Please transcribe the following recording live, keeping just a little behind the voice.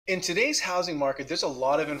In today's housing market, there's a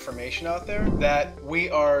lot of information out there that we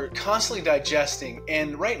are constantly digesting.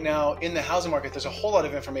 And right now in the housing market, there's a whole lot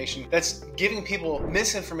of information that's giving people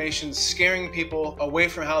misinformation, scaring people away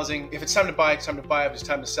from housing. If it's time to buy, it's time to buy. If it's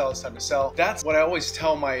time to sell, it's time to sell. That's what I always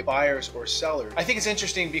tell my buyers or sellers. I think it's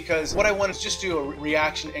interesting because what I want is just do a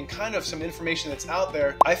reaction and kind of some information that's out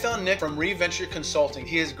there. I found Nick from Reventure Consulting.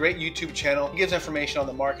 He has a great YouTube channel. He gives information on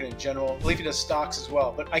the market in general. I believe he does stocks as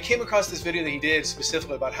well. But I came across this video that he did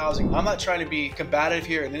specifically about housing. I'm not trying to be combative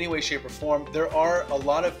here in any way, shape, or form. There are a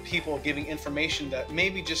lot of people giving information that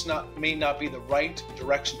maybe may not be the right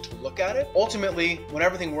direction to look at it. Ultimately, when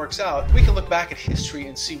everything works out, we can look back at history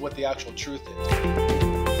and see what the actual truth is.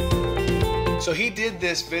 So he did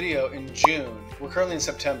this video in June. We're currently in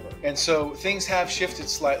September. And so things have shifted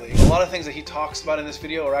slightly. A lot of things that he talks about in this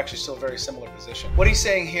video are actually still a very similar position. What he's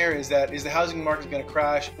saying here is that, is the housing market going to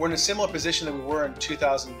crash? We're in a similar position that we were in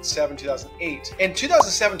 2007, 2008. And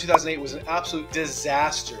 2007, 2008 was an absolute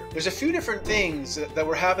disaster. There's a few different things that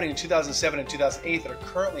were happening in 2007 and 2008 that are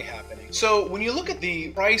currently happening. So when you look at the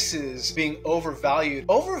prices being overvalued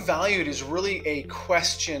is really a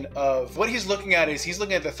question of what he's looking at is he's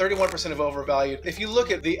looking at the 31% of overvalued. If you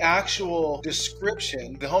look at the actual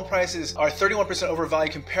description, the home prices are 31%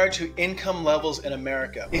 overvalued compared to income levels in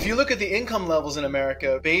America. If you look at the income levels in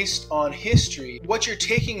America based on history, what you're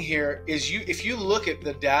taking here is if you look at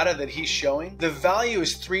the data that he's showing, the value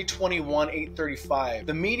is $321,835.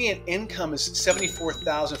 The median income is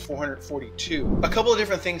 $74,442. A couple of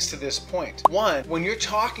different things to this point. One, when you're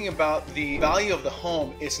talking about the value of the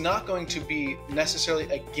home, it's not going to be necessarily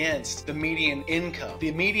against the median income.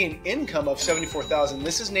 The median income of $74,000,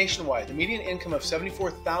 this is nationwide. The median income of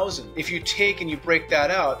 $74,000, if you take and you break that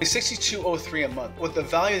out, is $6,203 a month. What the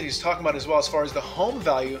value that he's talking about as well, as far as the home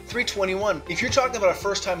value, $321. If you're talking about a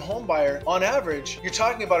first-time home buyer, on average, you're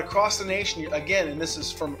talking about across the nation, again, and this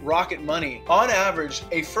is from Rocket Money, on average,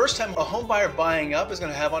 a first-time home buyer buying up is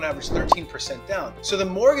going to have on average 13% down. So the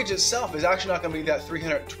mortgage itself is actually not going to be that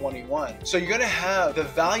 $321. So you're going to have the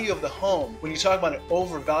value of the home, when you talk about it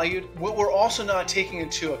overvalued, what we're also not taking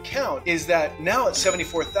into account is that now at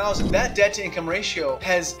 $74,000, that debt to income ratio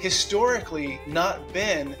has historically not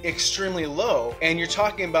been extremely low, and you're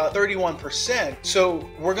talking about 31%. So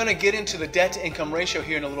we're going to get into the debt to income ratio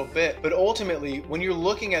here in a little bit, but ultimately when you're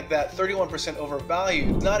looking at that 31%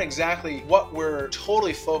 overvalued, it's not exactly what we're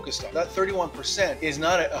totally focused on. That 31% is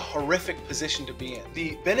not a horrific position to be in.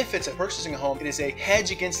 The benefits of purchasing a home, it is a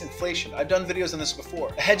hedge against inflation. I've done videos on this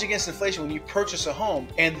before. A hedge against inflation, when you purchase a home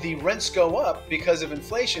and the rents go up because of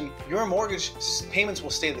inflation, your mortgage payments will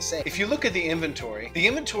stay the same. If you look at the inventory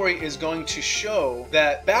is going to show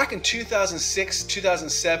that back in 2006,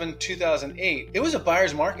 2007, 2008, it was a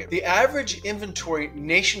buyer's market. The average inventory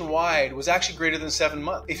nationwide was actually greater than 7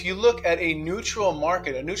 months. If you look at a neutral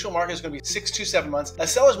market is going to be 6 to 7 months. A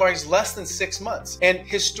seller's market is less than 6 months. And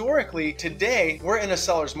historically, today, we're in a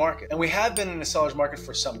seller's market. And we have been in a seller's market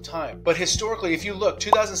for some time. But historically, if you look,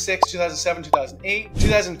 2006, 2007, 2008,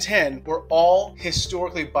 2010 were all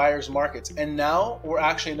historically buyer's markets. And now we're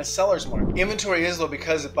actually in a seller's market. Inventory is low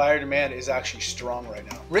because the buyer demand is actually strong right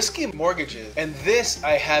now. Risky mortgages, and this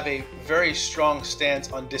I have a very strong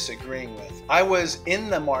stance on disagreeing with. I was in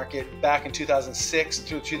the market back in 2006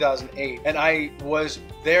 through 2008, and I was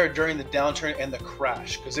there during the downturn and the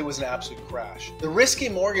crash, because it was an absolute crash. The risky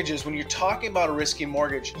mortgages, when you're talking about a risky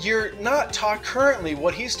mortgage, you're not currently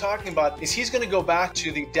what he's talking about is he's going to go back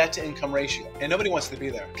to the debt to income ratio, and nobody wants to be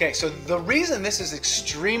there. Okay, so the reason this is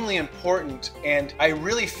extremely important, and I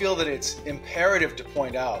really feel that it's imperative to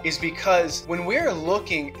point out, is because when we're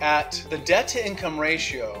looking at the debt to income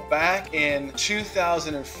ratio back in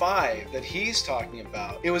 2005 that he's talking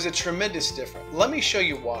about, it was a tremendous difference. Let me show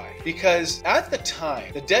you why. Because at the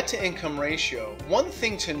time, the debt to income ratio, one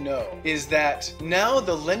thing to know is that now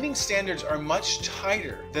the lending standards are much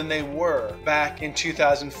tighter than they were back in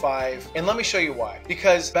 2005. And let me show you why.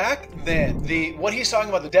 Because back then, what he's talking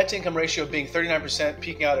about, the debt to income ratio being 39%,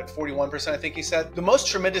 peaking out at 41%, I think he said, the most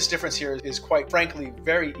tremendous difference here is quite frankly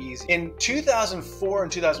very easy. In 2004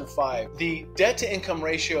 and 2005, the debt to income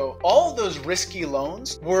ratio, all of those risky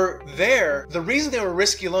loans were there. The reason they were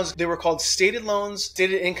risky loans, they were called stated loans,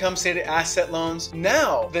 stated income, stated asset loans.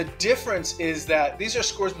 Now, the difference is that these are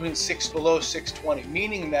scores below 620,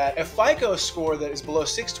 meaning that a FICO score that is below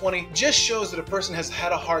 620 just shows that a person has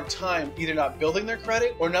had a hard time either not building their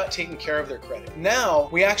credit or not taking care of their credit. Now,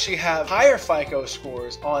 we actually have higher FICO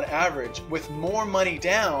scores on average with more money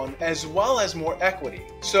down, as well as more equity.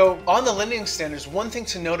 So on the lending standards, one thing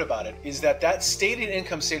to note about it is that that stated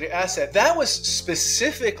income, stated asset, that was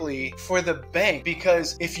specifically for the bank,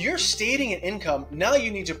 because if you're stating an income, now you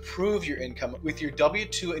need to prove your income with your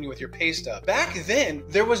W-2 and with your pay stub. Back then,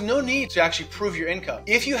 there was no need to actually prove your income.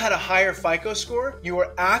 If you had a higher FICO score, you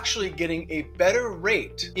were actually getting a better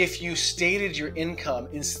rate if you stated your income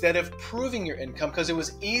instead of proving your income, because it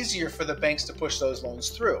was easier for the banks to push those loans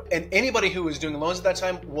through. And anybody who was doing loans at that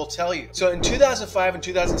time will tell you. So in 2005 and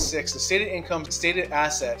 2006, the stated income, stated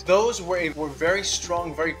asset, those were very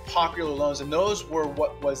strong, very popular loans, and those were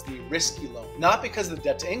what was the risky loan. Not because of the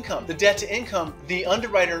debt to income. The debt to income, the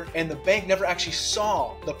underwriter and the bank never actually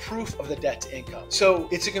saw the proof of the debt to income. So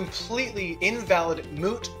it's a completely invalid,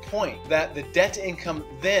 moot point that the debt to income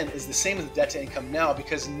then is the same as the debt to income now,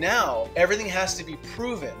 because now everything has to be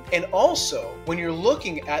proven. And also, when you're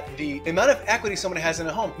looking at the amount of equity someone has in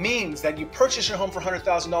a home, means that you purchase your home for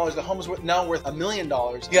 $100,000, the home is now worth $1 million.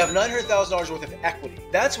 You have $900,000 worth of equity.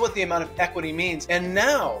 That's what the amount of equity means. And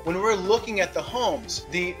now, when we're looking at the homes,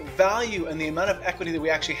 the value and the amount of equity that we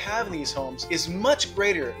actually have in these homes is much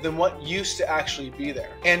greater than what used to actually be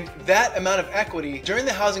there. And that amount of equity during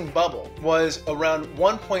the housing bubble was around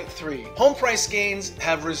 1.3. Home price gains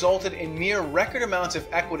have resulted in near record amounts of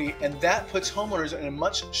equity, and that puts homeowners in a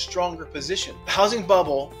much stronger position. The housing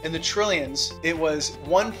bubble in the trillions, it was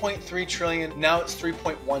 1.3 trillion, now it's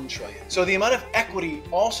 3.1 trillion. So the amount of equity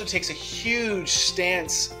also takes a huge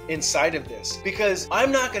stance inside of this, because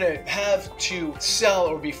I'm not going to have to sell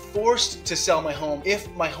or be forced to sell my home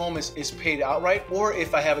if my home is paid outright, or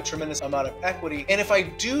if I have a tremendous amount of equity. And if I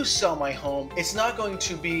do sell my home, it's not going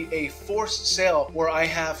to be a forced sale where I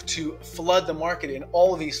have to flood the market and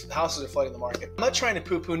all of these houses are flooding the market. I'm not trying to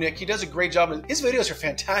poo-poo Nick. He does a great job. His videos are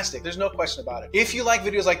fantastic. There's no question about it. If you like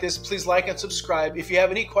videos like this, please like and subscribe. If you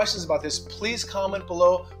have any questions about this, please comment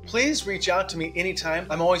below. Please reach out to me anytime.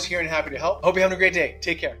 I'm always here and happy to help. Hope you're having a great day.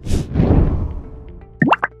 Take care.